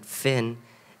Jack and Finn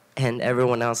and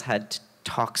everyone else had to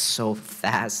talk so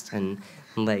fast, and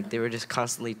like they were just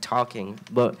constantly talking.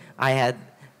 But I had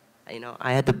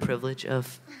the privilege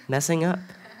of messing up.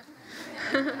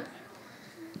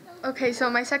 Okay, so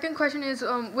my second question is,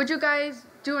 would you guys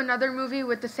do another movie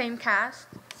with the same cast?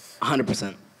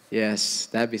 100%. Yes,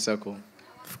 that'd be so cool.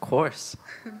 Of course.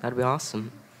 That'd be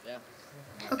awesome.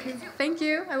 Okay, thank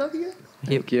you. I love you.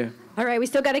 Thank you. All right, we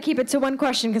still got to keep it to one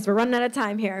question because we're running out of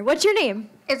time here. What's your name?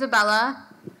 Isabella.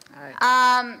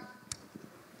 Hi.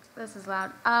 This is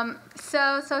loud.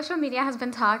 So social media has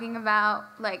been talking about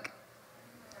like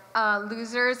a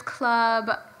Losers Club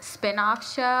spin-off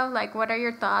show. Like, what are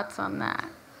your thoughts on that?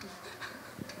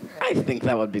 I think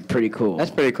that would be pretty cool. That's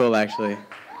pretty cool, actually.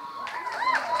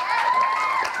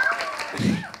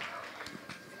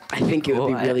 I think it would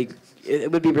be really.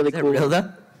 It would be really cool. Real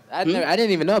though? I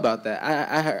didn't even know about that.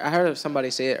 I heard of somebody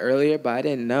say it earlier, but I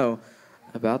didn't know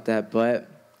about that. But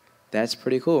that's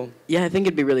pretty cool. Yeah, I think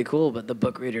it'd be really cool, but the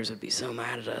book readers would be so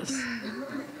mad at us.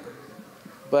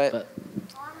 But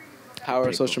power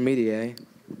of social media, eh?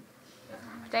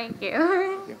 Thank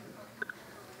you.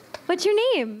 What's your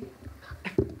name?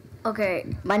 Okay,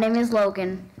 my name is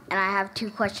Logan, and I have 2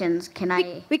 questions. Can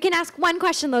I? We can ask one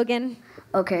question, Logan.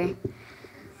 Okay.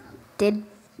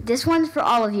 This one's for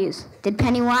all of you. Did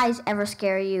Pennywise ever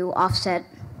scare you offset?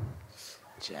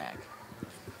 Jack.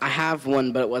 I have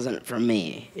one, but it wasn't for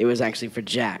me. It was actually for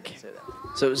Jack.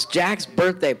 So it was Jack's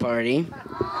birthday party.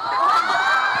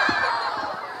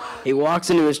 He walks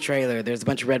into his trailer. There's a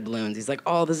bunch of red balloons. He's like,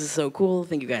 oh, this is so cool.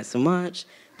 Thank you guys so much.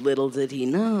 Little did he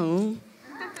know,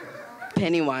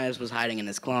 Pennywise was hiding in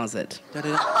his closet.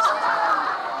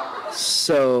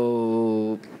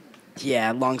 So,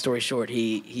 yeah, long story short,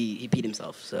 he peed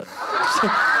himself. So,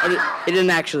 it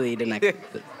didn't actually.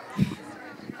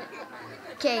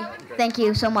 Okay, thank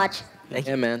you so much. Thank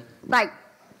you, man. Bye.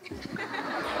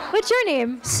 What's your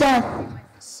name? Seth.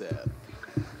 Seth.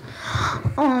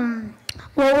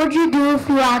 What would you do if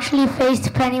you actually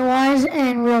faced Pennywise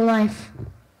in real life?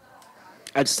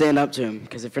 I'd stand up to him,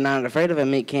 because if you're not afraid of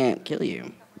him, he can't kill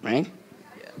you, right?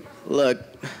 Look,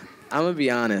 I'm gonna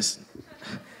be honest.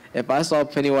 If I saw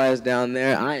Pennywise down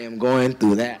there, I am going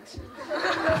through that.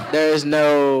 There is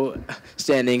no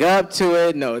standing up to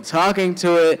it, no talking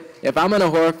to it. If I'm in a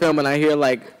horror film and I hear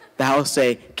like the house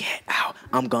say, "Get out,"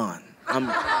 I'm gone.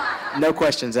 No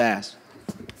questions asked.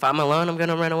 If I'm alone, I'm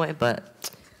gonna run away,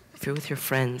 but if you're with your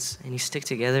friends and you stick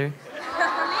together.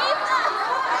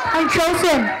 I'm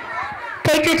chosen.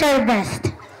 Patriots are the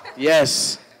best.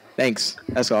 Yes. Thanks.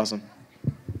 That's awesome.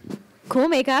 Cool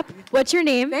makeup. What's your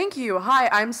name? Thank you. Hi,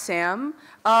 I'm Sam.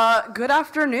 Good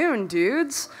afternoon,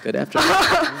 dudes. Good afternoon.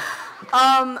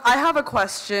 I have a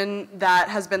question that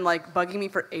has been like bugging me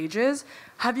for ages.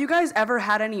 Have you guys ever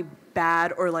had any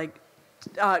bad or like,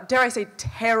 dare I say,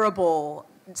 terrible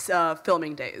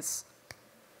filming days?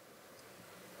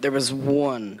 There was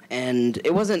one, and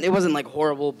it wasn't like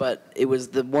horrible, but it was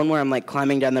the one where I'm like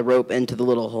climbing down the rope into the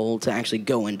little hole to actually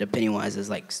go into Pennywise's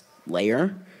like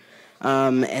lair,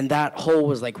 and that hole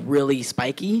was like really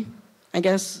spiky, I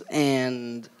guess,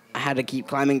 and I had to keep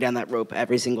climbing down that rope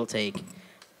every single take,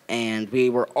 and we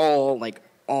were all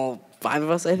 5 of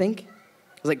us, I think.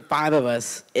 It was like 5 of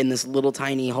us in this little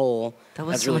tiny hole. That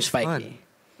was that's so really much spiky. fun.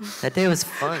 That day was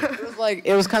fun.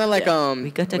 It was kind of like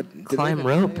we got to climb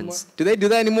rope and. Do they do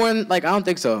that anymore? Like, I don't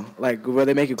think so. Like, where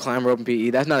they make you climb rope in PE,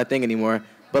 that's not a thing anymore.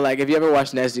 But like, if you ever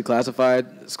watched Nasty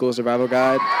Classified School Survival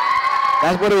Guide,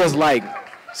 that's what it was like.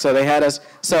 So they had us.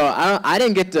 So I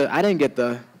didn't get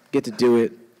to do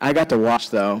it. I got to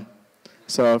watch though.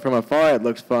 So from afar it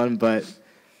looked fun, but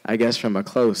I guess from a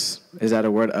close, is that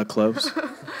a word? A close?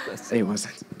 It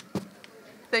wasn't.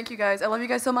 Thank you guys. I love you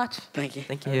guys so much. Thank you.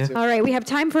 Thank you. All right, we have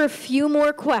time for a few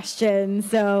more questions.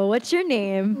 So, what's your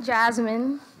name?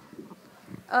 Jasmine.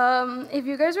 If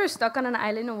you guys were stuck on an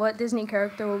island, what Disney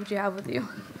character would you have with you?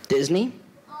 Disney?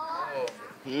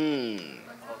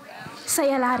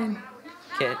 Say Aladdin.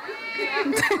 Kid.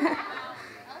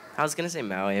 I was gonna say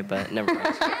Maui, but never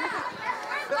mind.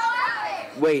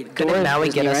 Wait, Couldn't Dora Maui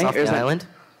Disney, get us right? off Or the island?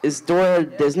 Is Dora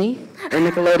Disney or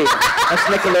Nickelodeon? That's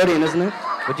Nickelodeon, isn't it?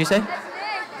 What'd you say?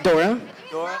 Dora?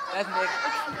 Dora, that's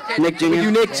Nick. Nick Jr.? Would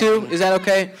you Nick too? Is that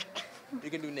okay?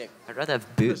 You can do Nick. I'd rather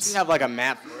have boots. You have like a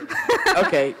map.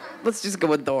 Okay, let's just go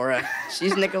with Dora.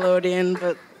 She's Nickelodeon,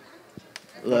 but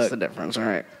what's the difference? All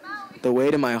right. The way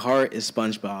to my heart is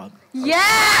SpongeBob. Yeah!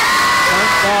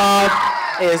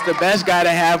 SpongeBob is the best guy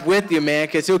to have with you, man,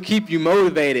 because he'll keep you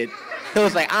motivated. He'll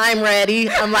like, I'm ready.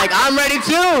 I'm like, I'm ready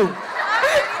too.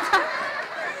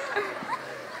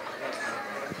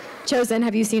 Chosen,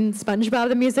 have you seen SpongeBob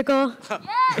the musical?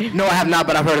 No, I have not,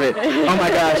 but I've heard of it. Oh my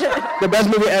gosh. The best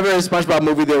movie ever is SpongeBob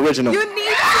movie, the original. You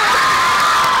need to.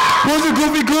 Who's the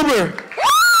Goofy Goober?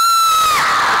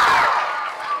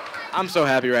 I'm so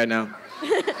happy right now.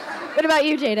 What about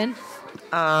you, Jaeden?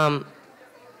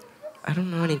 I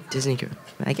don't know any Disney characters.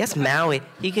 I guess Maui.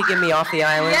 He could get me off the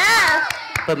island. Yeah!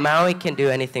 But Maui can do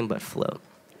anything but float.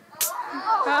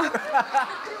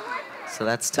 So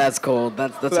that's cold.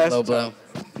 That's a low blow.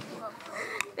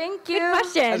 Thank you. Good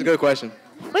question. That's a good question.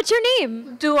 What's your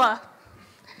name? Dua.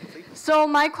 So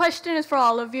my question is for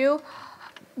all of you.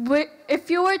 If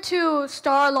you were to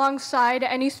star alongside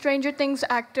any Stranger Things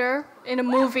actor in a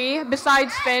movie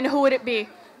besides Finn, who would it be?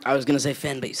 I was gonna say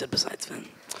Finn, but you said besides Finn.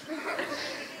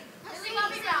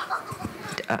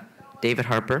 David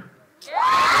Harper.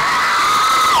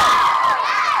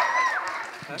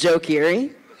 Joe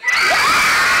Keery.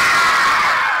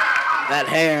 That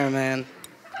hair, man.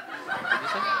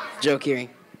 Joe Keery.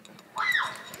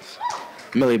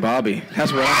 Millie Bobby.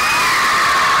 That's what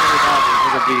Millie Bobby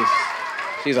is a beast.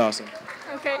 She's awesome.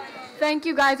 Okay. Thank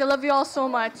you, guys. I love you all so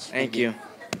much. Thank you.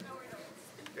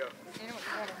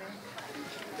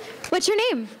 What's your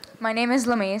name? My name is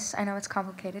Lamaze. I know it's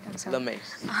complicated. I'm sorry.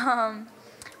 Lamaze.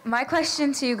 My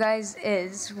question to you guys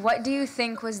is, what do you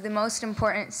think was the most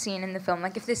important scene in the film?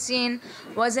 Like, if the scene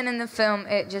wasn't in the film,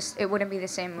 it wouldn't be the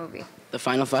same movie. The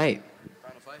final fight.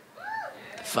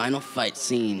 The final fight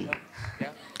scene.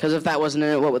 Because if that wasn't in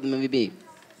it, what would the movie be?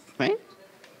 Right?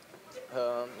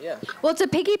 Yeah. Well, to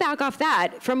piggyback off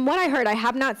that, from what I heard, I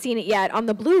have not seen it yet. On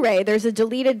the Blu-ray, there's a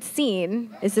deleted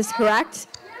scene. Is this correct?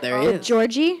 There With is.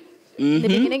 Georgie in the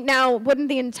Mhm. beginning. Now, wouldn't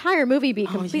the entire movie be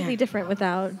completely different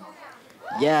without?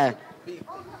 Yeah.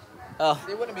 Oh.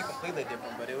 It wouldn't be completely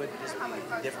different, but it would just be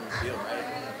a different feel,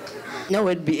 right?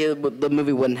 No, the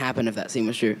movie wouldn't happen if that scene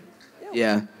was true.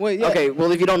 Yeah. Well, yeah. Okay,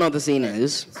 well, if you don't know what the scene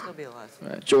is, Still be alive.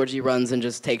 Right. Georgie runs and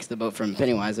just takes the boat from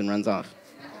Pennywise and runs off.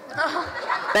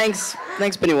 Thanks,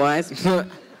 Pennywise. So,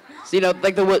 you know,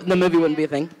 like the movie wouldn't be a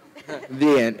thing.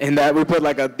 The end. And that we put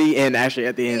like a the end actually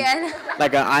at the end. The end.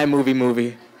 Like an iMovie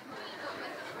movie.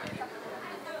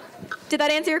 Did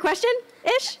that answer your question,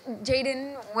 Ish?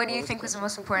 Jaeden, what do you think was the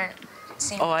most important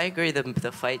scene? Oh, I agree.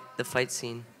 The fight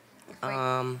scene.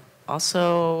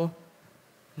 Also,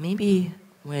 maybe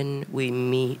when we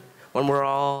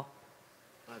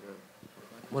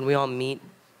all meet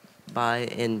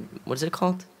in what is it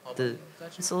called?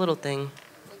 It's a little thing.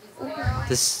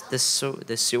 The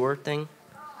sewer thing.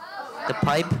 The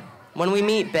pipe. When we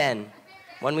meet Ben.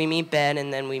 And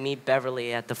then we meet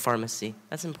Beverly at the pharmacy.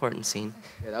 That's an important scene.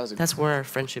 Yeah, That's where our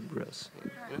friendship grows.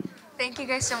 Thank you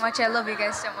guys so much. I love you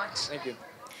guys so much. Thank you.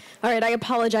 All right, I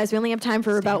apologize. We only have time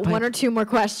for about one or two more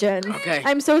questions. Okay.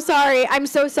 I'm so sorry.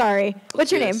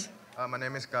 What's your name? My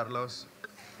name is Carlos.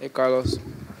 Hey, Carlos.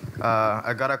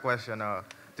 I got a question.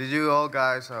 Did you all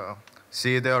guys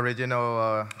see the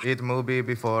original It movie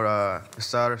before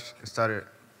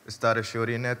started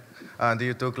shooting it? Do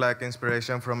you took like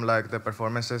inspiration from like the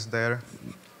performances there?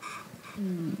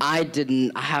 I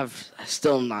didn't. I have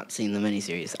still not seen the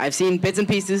miniseries. I've seen bits and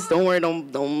pieces. Don't worry.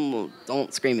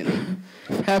 Don't scream at me.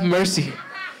 Have mercy.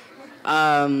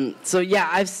 So yeah,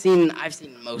 I've seen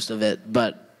most of it,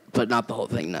 but not the whole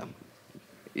thing. No.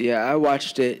 Yeah, I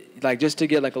watched it like just to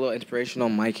get like a little inspiration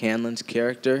on Mike Hanlon's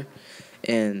character,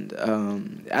 and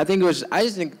I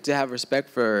just think to have respect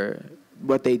for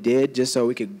what they did, just so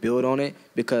we could build on it,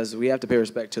 because we have to pay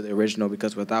respect to the original,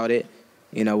 because without it,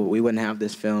 you know, we wouldn't have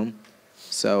this film.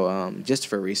 So just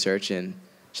for research, and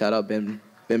shout out Ben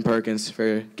Perkins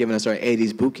for giving us our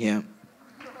 80s boot camp.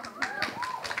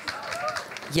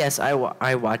 Yes, I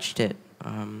watched it.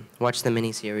 Watched the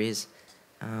miniseries.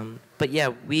 But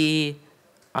yeah, we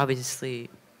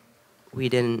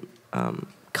didn't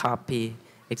copy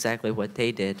exactly what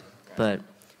they did, but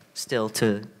still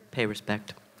to pay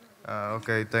respect.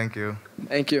 Okay, thank you.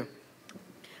 Thank you.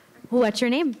 What's your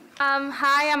name?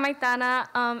 Hi, I'm Maitana,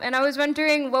 and I was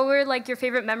wondering what were like your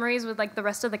favorite memories with like the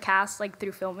rest of the cast, like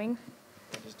through filming.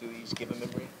 Just do each give a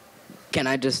memory. Can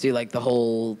I just do like the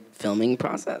whole filming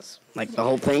process, like the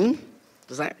whole thing?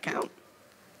 Does that count?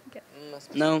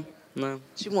 No.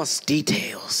 She wants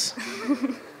details.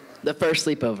 The first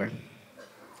sleepover.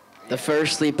 The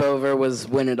first sleepover was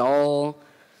when it all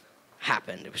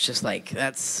happened. It was just like,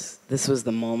 this was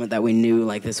the moment that we knew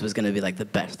like this was gonna be like the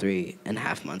best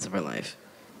 3.5 months of our life.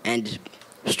 And it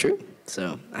was true.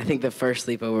 So I think the first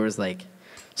sleepover was like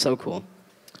so cool.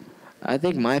 I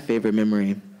think my favorite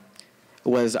memory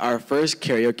was our first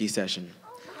karaoke session,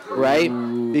 right?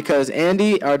 Because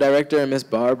Andy, our director, and Miss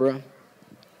Barbara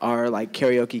are like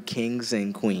karaoke kings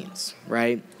and queens,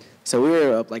 right? So we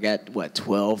were up like at what,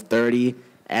 12:30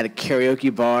 at a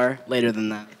karaoke bar. Later than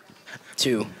that.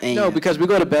 2 a.m. No, because we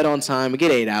go to bed on time. We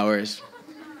get 8 hours.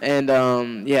 And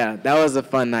yeah, that was a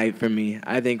fun night for me.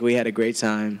 I think we had a great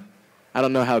time. I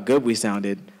don't know how good we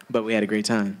sounded, but we had a great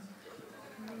time.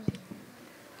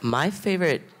 My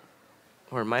favorite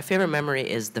memory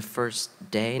is the first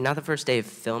day, not the first day of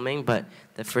filming, but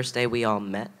the first day we all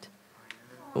met.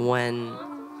 When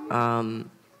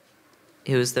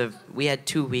we had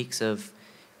 2 weeks of,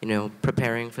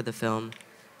 preparing for the film,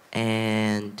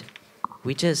 and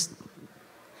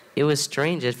it was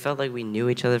strange. It felt like we knew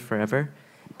each other forever,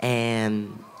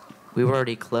 and we were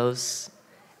already close,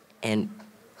 and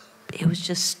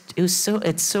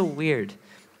it's so weird,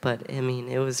 but I mean,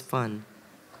 it was fun.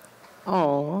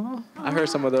 Oh, I heard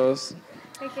some of those.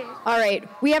 Okay. All right,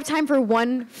 we have time for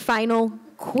one final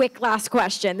quick last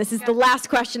question. This is the last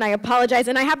question. I apologize.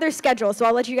 And I have their schedule, so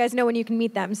I'll let you guys know when you can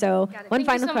meet them. So one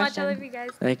final question. Thank you so much. I love you guys.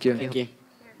 Thank you. Thank you.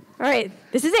 All right,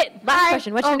 this is it. Last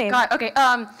question. What's your name? God. Okay.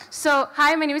 So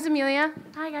hi, my name is Amelia.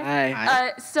 Hi guys.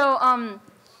 Hi. So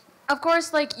of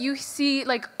course, like you see,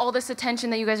 like all this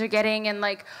attention that you guys are getting, and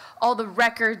like all the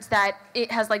records that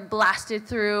it has like blasted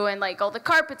through, and like all the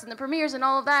carpets and the premieres and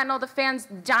all of that, and all the fans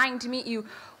dying to meet you.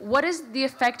 What is the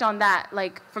effect on that,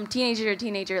 like from teenager to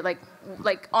teenager, like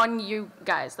on you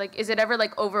guys? Like, is it ever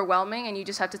like overwhelming, and you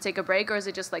just have to take a break, or is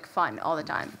it just like fun all the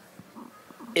time?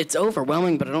 It's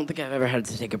overwhelming, but I don't think I've ever had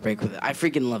to take a break with it. I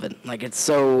freaking love it. Like, it's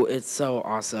so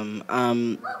awesome.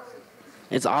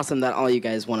 It's awesome that all you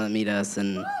guys want to meet us,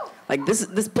 and like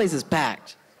this place is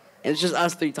packed, and it's just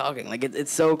us three talking. Like,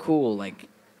 it's so cool. Like,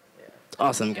 it's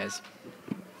awesome, guys.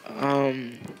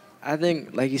 I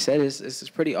think, like you said, it's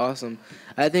pretty awesome.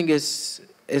 I think it's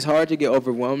hard to get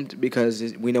overwhelmed because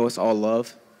we know it's all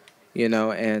love, you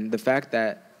know, and the fact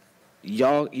that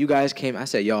you guys came. I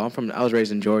said y'all. I was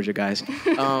raised in Georgia, guys.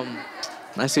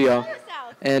 I see y'all.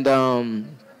 And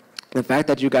the fact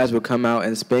that you guys would come out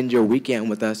and spend your weekend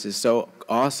with us is so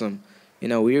awesome. You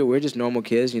know, we're just normal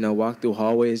kids. You know, walked through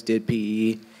hallways, did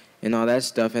PE, and all that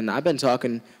stuff. And I've been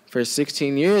talking for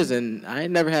 16 years, and I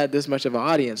ain't never had this much of an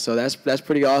audience. So that's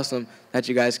pretty awesome that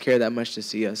you guys care that much to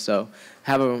see us. So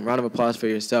have a round of applause for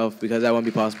yourself, because that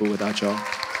wouldn't be possible without y'all.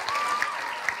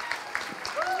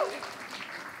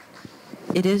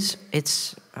 It's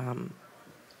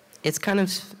kind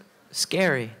of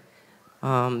scary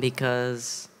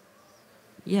because,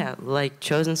 yeah, like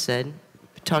Chosen said,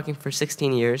 been talking for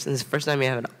 16 years, and this is the first time we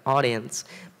have an audience,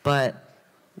 but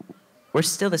we're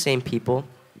still the same people,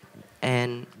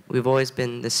 and we've always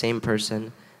been the same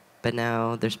person, but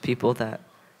now there's people that,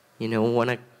 you know, want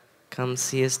to come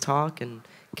see us talk and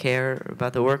care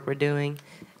about the work we're doing,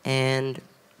 and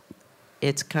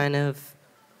it's kind of,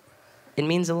 it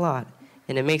means a lot.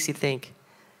 And it makes you think,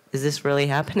 is this really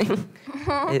happening?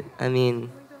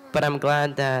 But I'm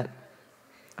glad that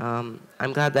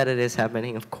it is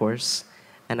happening, of course,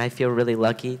 and I feel really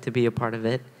lucky to be a part of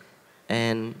it,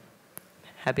 and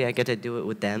happy I get to do it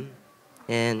with them,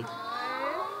 and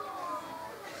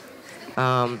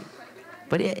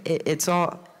but it's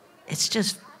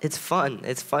fun.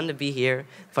 It's fun to be here,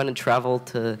 fun to travel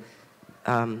to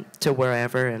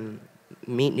wherever and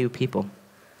meet new people.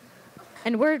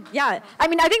 And I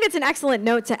think it's an excellent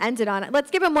note to end it on.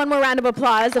 Let's give him one more round of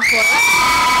applause, of course.